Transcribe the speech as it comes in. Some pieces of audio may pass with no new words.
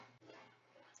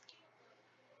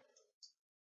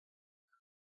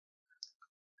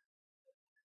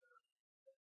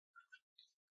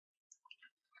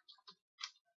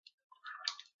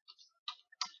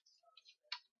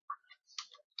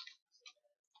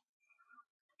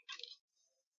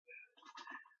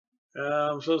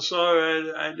I'm so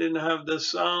sorry I didn't have the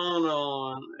sound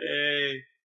on. Hey,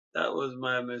 that was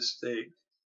my mistake.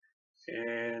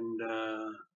 And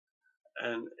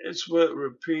it's worth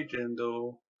repeating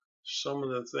though. Some of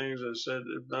the things I said,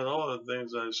 if not all the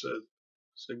things I said,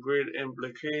 it's a great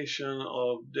implication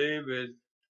of David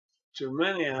to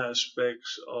many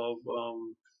aspects of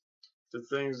the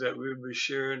things that we'll be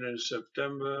sharing in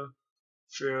September,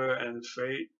 fear and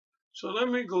faith. So let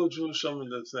me go through some of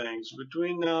the things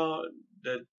between now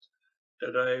that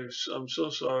I'm so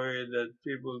sorry that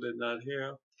people did not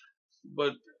hear,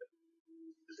 but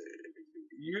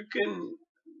you can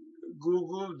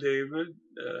Google David,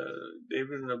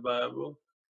 David in the Bible.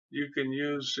 You can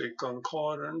use a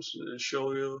concordance to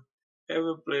show you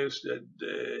every place that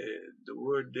the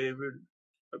word David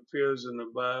appears in the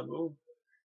Bible.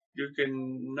 You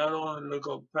can not only look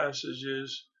up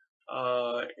passages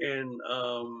uh, in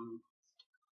um,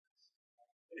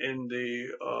 in the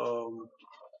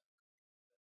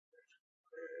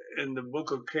in the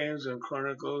book of Kings and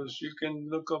Chronicles. You can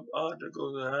look up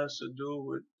articles that has to do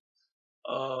with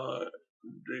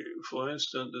for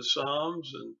instance, the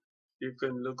Psalms, and you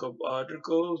can look up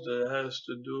articles that has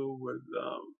to do with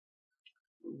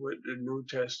the New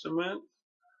Testament.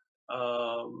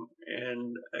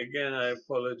 And again, I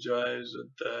apologize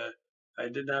that I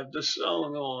didn't have the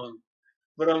sound on,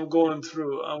 but I'm going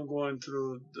through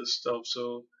the stuff,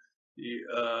 so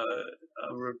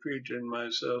I'm repeating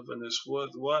myself, and it's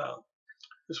worthwhile.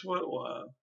 It's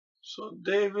worthwhile. So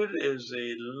David is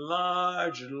a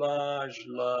large figure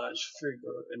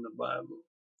in the Bible,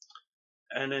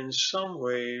 and in some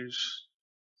ways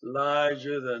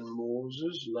larger than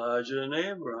Moses, larger than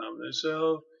Abraham. And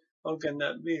so how can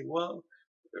that be? Well,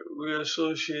 we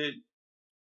associate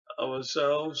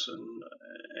ourselves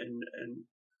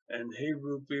and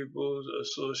Hebrew peoples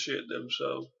associate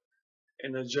themselves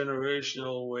in a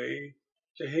generational way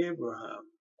to Abraham.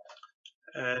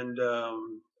 And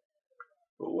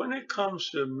but when it comes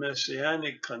to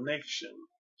messianic connection,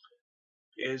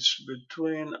 it's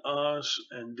between us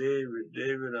and David,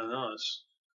 David and us.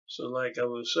 So, like I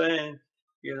was saying,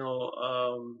 you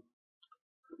know,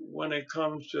 when it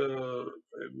comes to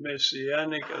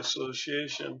messianic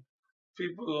association,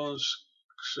 people don't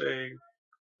say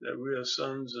that we are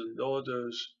sons and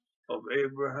daughters of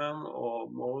Abraham or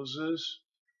Moses.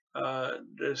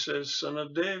 They say son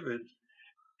of David.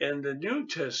 In the New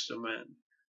Testament,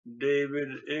 David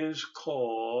is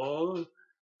called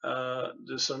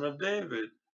the son of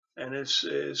David, and it's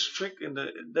strict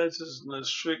that is in a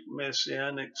strict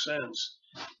messianic sense.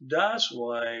 That's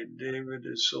why David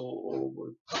is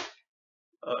so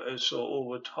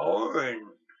overtowering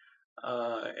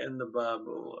in the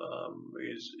Bible.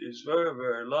 Is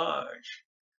very large,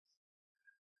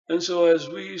 and so as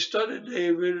we study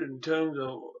David in terms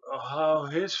of how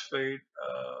his faith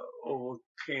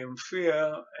overcame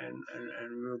fear, and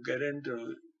we'll get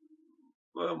into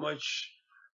very much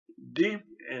deep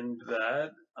in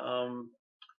that.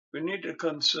 We need to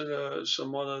consider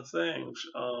some other things.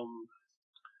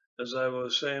 As I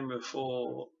was saying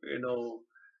before,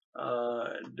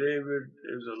 David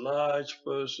is a large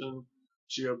person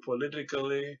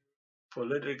geopolitically,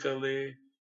 politically,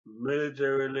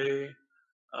 militarily,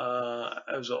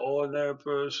 as an ordinary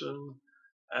person,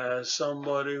 as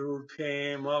somebody who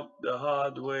came up the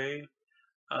hard way.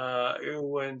 He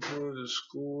went through the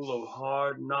school of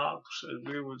hard knocks, as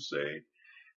we would say.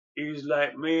 He's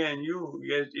like me and you,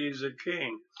 yet he's a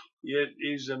king, yet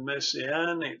he's a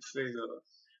messianic figure.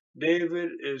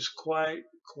 David is quite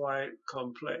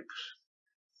complex.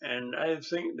 And I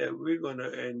think that we're going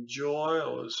to enjoy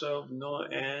ourselves no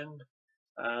end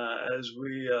as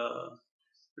we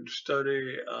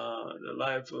study the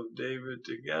life of David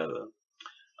together.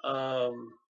 Um,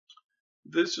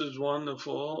 this is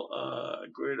wonderful, a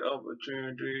great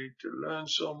opportunity to learn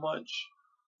so much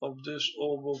of this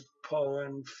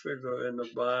overpowering figure in the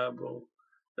Bible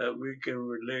that we can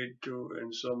relate to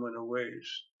in so many ways.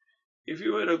 If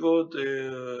you were to go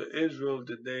to Israel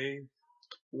today,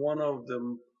 one of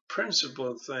the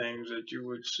principal things that you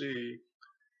would see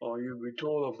or you'd be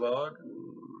told about,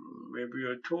 maybe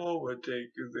a tour would take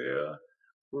you there,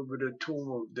 would be the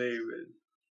tomb of David.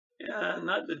 Yeah,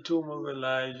 not the tomb of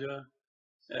Elijah,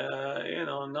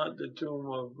 not the tomb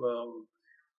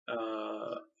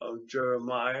of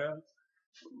Jeremiah,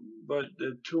 but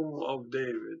the tomb of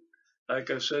David.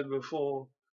 Like I said before,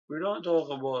 we don't talk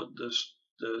about the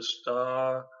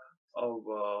star of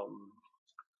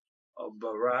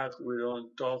Barak. We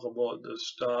don't talk about the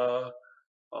star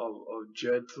of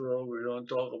Jethro. We don't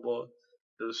talk about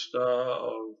the star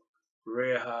of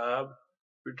Rahab.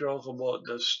 We talk about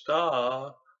the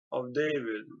star of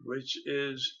David, which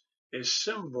is a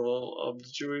symbol of the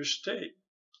Jewish state.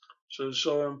 So it's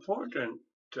so important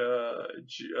uh,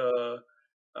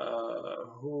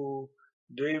 who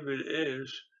David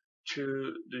is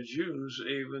to the Jews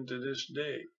even to this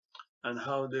day and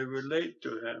how they relate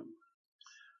to him.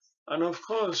 And of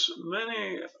course,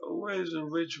 many ways in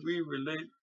which we relate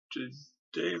to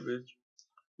David,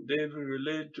 David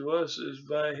relate to us is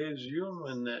by his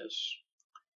humanness.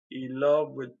 He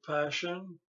loved with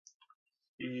passion.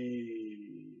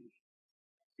 He,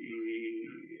 he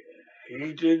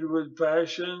hated with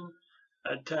passion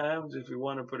at times, if you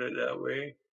want to put it that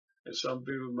way. And some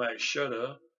people might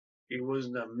shudder. He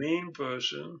wasn't a mean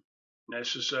person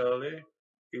necessarily.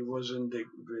 He wasn't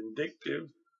vindictive,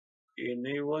 and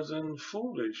he wasn't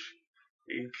foolish.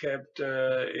 He kept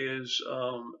his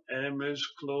enemies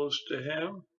close to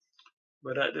him,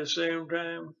 but at the same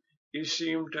time, he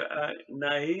seemed to act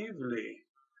naively.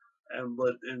 And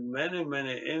but in many,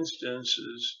 many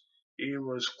instances, he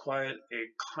was quite a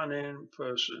cunning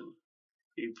person.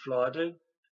 He plotted,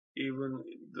 even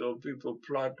though people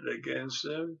plotted against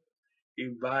him. He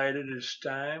bided his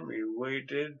time, he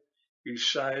waited, he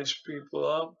sized people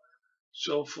up,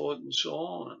 so forth and so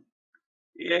on.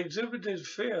 He exhibited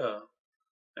fear,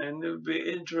 and it would be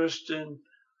interesting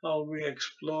how we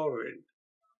explore it.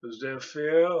 Was there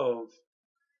fear of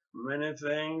many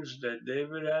things that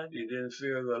David had? He didn't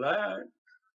fear Goliath,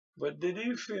 but did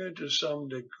he fear to some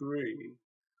degree?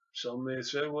 Some may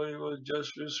say, well, he was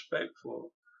just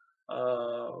respectful.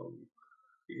 Um,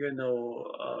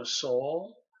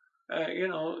 Saul.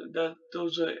 That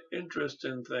those are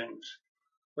interesting things.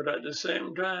 But at the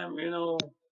same time,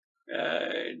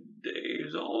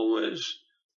 he's always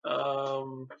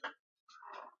um,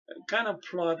 kind of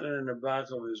plotting in the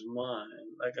back of his mind,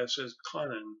 like I said,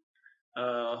 cunning,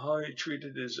 how he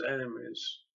treated his enemies.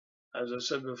 As I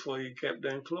said before, he kept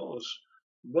them close.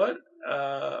 But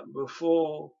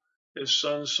before his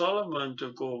son Solomon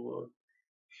took over,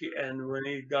 and when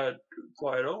he got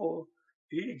quite old,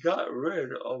 he got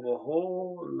rid of a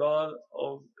whole lot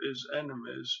of his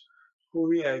enemies who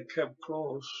he had kept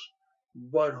close,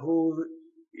 but who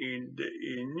he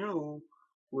knew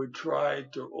would try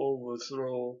to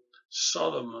overthrow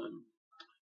Solomon.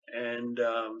 And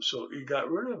so he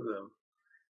got rid of them.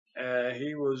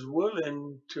 He was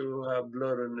willing to have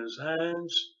blood on his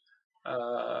hands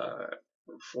uh,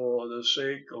 for the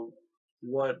sake of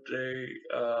what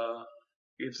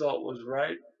he thought was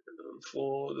right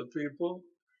for the people,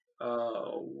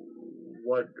 uh,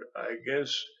 what I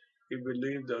guess he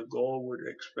believed that God would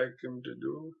expect him to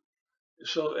do.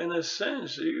 So, in a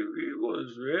sense, he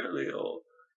was really a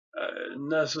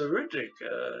Nazaritic,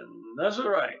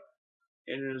 Nazarite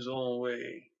in his own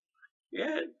way.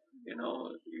 Yet, he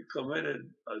committed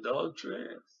adultery,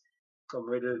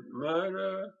 committed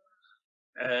murder,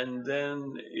 and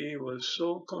then he was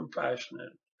so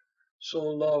compassionate, so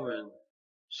loving,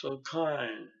 so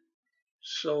kind,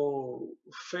 so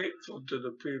faithful to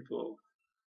the people.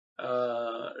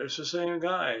 It's the same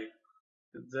guy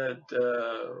that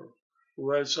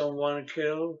who had someone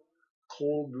killed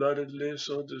cold-bloodedly,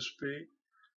 so to speak,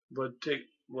 but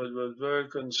was very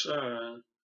concerned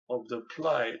of the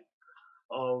plight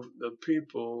of the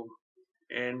people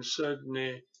and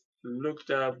certainly looked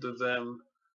after them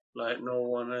like no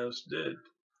one else did.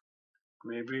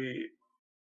 Maybe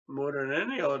more than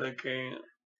any other king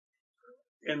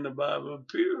in the Bible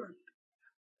period.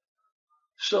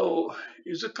 So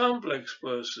he's a complex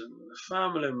person, a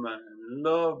family man,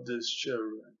 loved his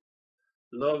children,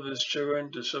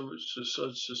 to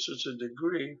such a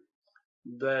degree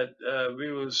that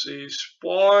we will see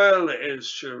spoil his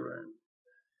children.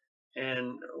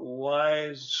 And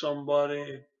why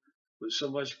somebody with so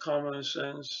much common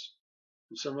sense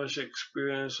and so much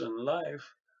experience in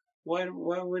life, why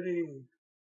would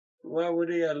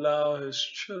he allow his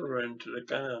children to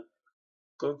kind of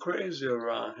go crazy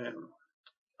around him?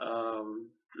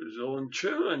 His own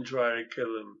children try to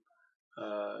kill him,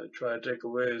 try to take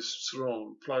away his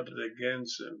throne, plotted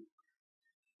against him.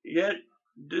 Yet,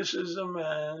 this is a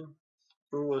man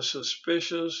who was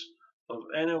suspicious of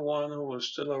anyone who was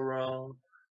still around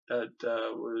that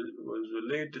was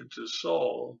related to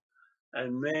Saul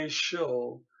and made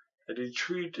sure that he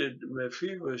treated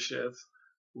Mephibosheth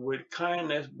with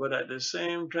kindness, but at the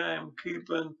same time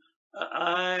keeping an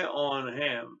eye on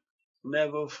him,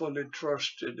 never fully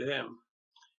trusted him.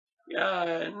 Yeah,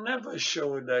 I never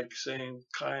showed that same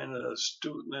kind of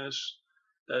astuteness,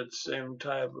 that same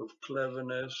type of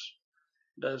cleverness,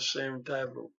 that same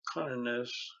type of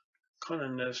cunningness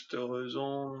to his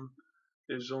own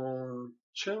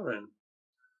children.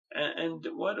 And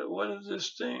what is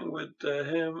this thing with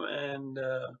him and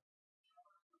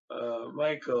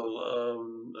Michael,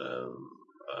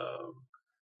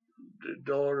 the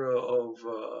daughter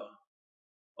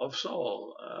of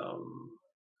Saul.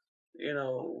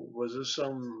 Was there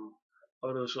some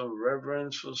out of some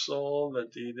reverence for Saul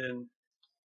that he didn't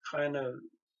kind of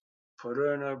put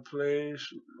her in her place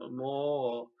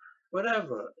more, or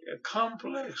whatever? A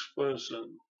complex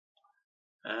person,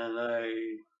 and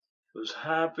I was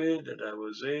happy that I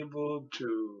was able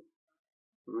to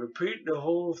repeat the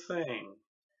whole thing,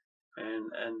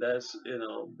 and that's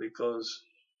because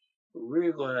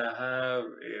we're gonna have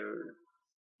a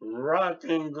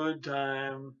rocking good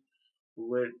time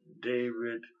with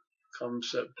David come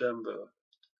September.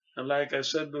 And like I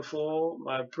said before,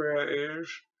 my prayer is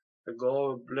that God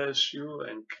will bless you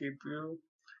and keep you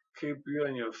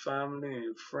and your family and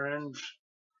your friends,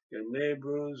 your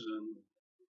neighbors,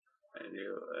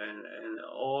 and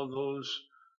all those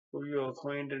who you're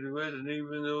acquainted with, and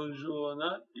even those who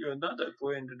you're not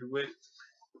acquainted with,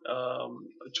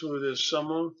 through this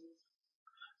summer.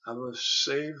 Have a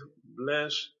safe,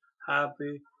 blessed,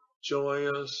 happy,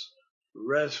 joyous,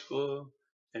 restful,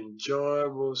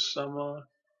 enjoyable summer,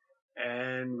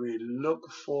 and we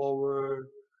look forward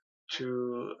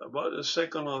to about the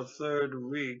second or third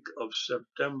week of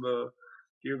September.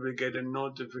 You'll be getting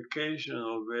notification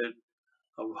of it,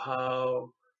 of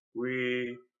how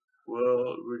we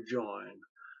will rejoin.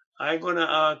 I'm gonna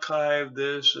archive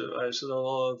this. I said a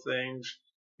lot of things.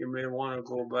 You may want to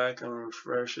go back and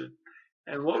refresh it.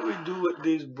 And what we do with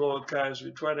these broadcasts,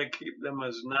 we try to keep them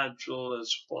as natural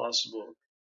as possible.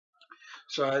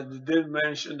 So I did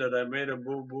mention that I made a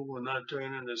boo-boo for not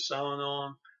turning the sound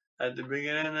on at the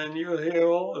beginning, and you'll hear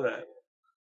all of that.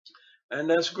 And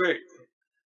that's great,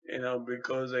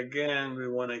 because again, we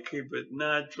want to keep it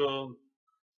natural.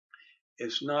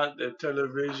 It's not the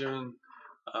television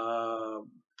uh,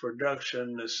 production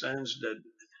in the sense that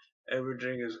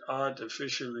everything is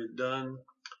artificially done,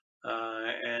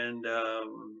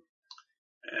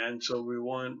 and so we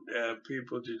want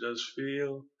people to just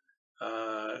feel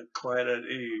quite at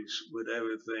ease with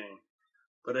everything.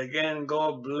 But again,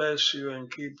 God bless you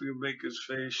and keep you, make His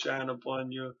face shine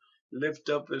upon you, lift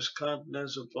up His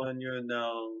countenance upon you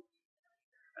now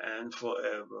and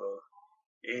forever.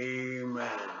 Amen.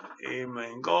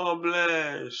 Amen. God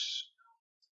bless.